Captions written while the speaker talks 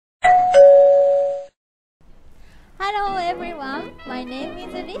Hello everyone, my name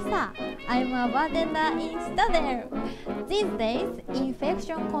is Lisa. I'm a bartender in CITADEL. These days,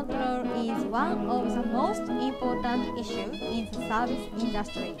 infection control is one of the most important issues in the service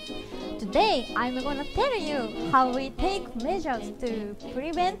industry. Today, I'm gonna tell you how we take measures to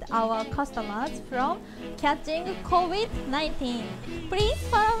prevent our customers from catching COVID-19. Please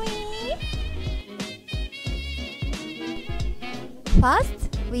follow me!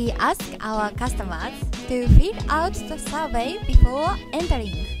 First, we ask our customers to fill out the survey before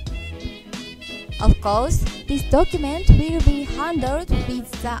entering. Of course, this document will be handled with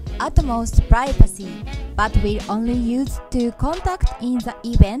the utmost privacy, but will only use to contact in the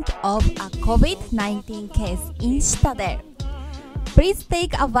event of a COVID-19 case in CITADEL. Please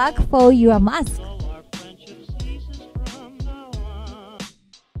take a bag for your mask.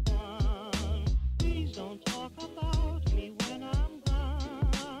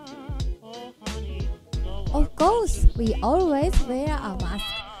 Of course, we always wear a mask.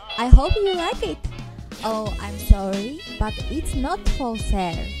 I hope you like it. Oh, I'm sorry, but it's not for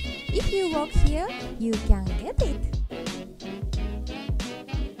sale. If you work here, you can get it.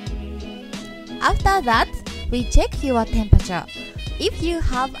 After that, we check your temperature. If you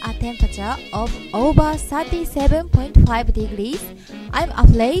have a temperature of over 37.5 degrees, I'm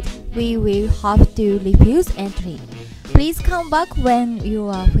afraid we will have to refuse entry. Please come back when you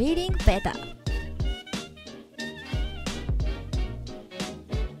are feeling better.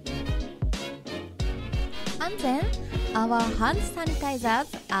 And then, our hand sanitizers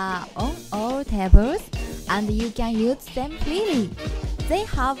are on all tables and you can use them freely. They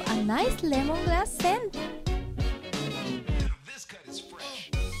have a nice lemongrass scent.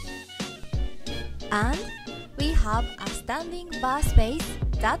 And we have a standing bar space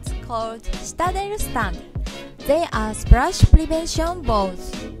that's called CITADEL stand. They are splash prevention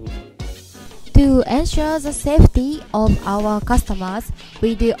balls. To ensure the safety of our customers,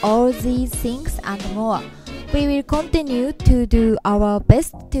 we do all these things and more. We will continue to do our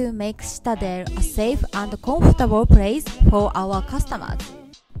best to make CITADEL a safe and comfortable place for our customers.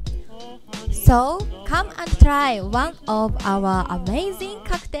 So, come and try one of our amazing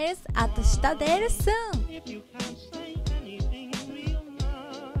cocktails at CITADEL soon!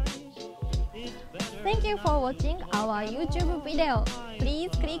 Thank you for watching our YouTube video.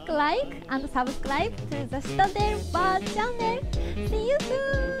 Please click like and subscribe to the CITADEL Bar channel. See you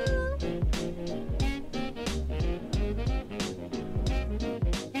soon!